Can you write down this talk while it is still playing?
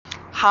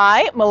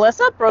Hi,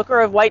 Melissa, broker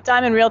of White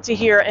Diamond Realty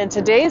here, and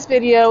today's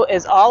video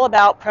is all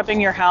about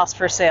prepping your house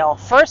for sale.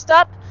 First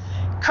up,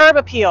 curb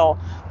appeal.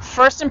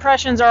 First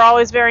impressions are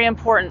always very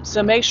important,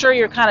 so make sure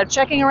you're kind of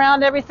checking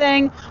around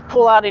everything,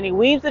 pull out any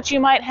weeds that you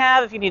might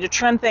have. If you need to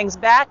trim things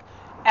back,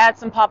 add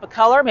some pop of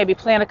color, maybe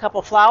plant a couple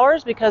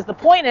flowers, because the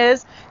point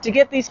is to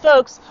get these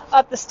folks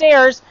up the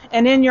stairs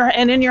and in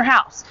your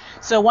house.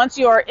 So once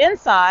you are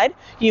inside,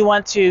 you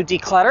want to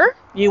declutter.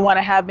 You want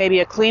to have maybe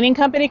a cleaning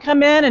company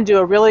come in and do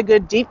a really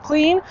good deep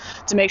clean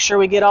to make sure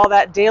we get all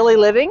that daily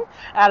living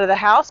out of the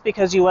house,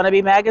 because you want to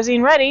be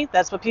magazine ready.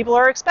 That's what people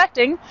are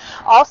expecting.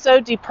 Also,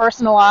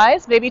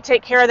 depersonalize. Maybe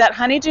take care of that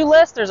honey-do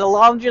list. There's a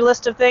laundry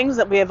list of things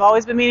that we have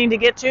always been meaning to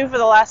get to for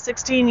the last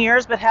 16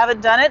 years but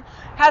haven't done it.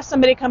 Have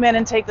somebody come in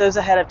and take those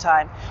ahead of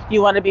time.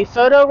 You want to be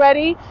photo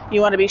ready.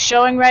 You want to be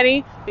showing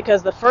ready,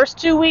 because the first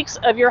 2 weeks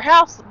of your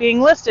house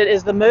being listed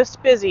is the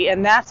most busy,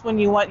 and that's when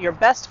you want your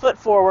best foot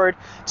forward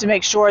to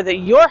make sure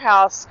that your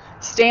house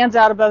stands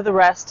out above the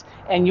rest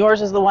and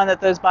yours is the one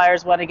that those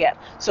buyers want to get.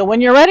 So when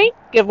you're ready,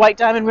 give White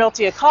Diamond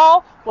Realty a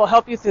call. We'll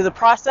help you through the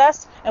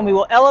process and we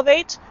will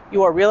elevate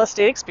your real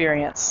estate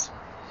experience.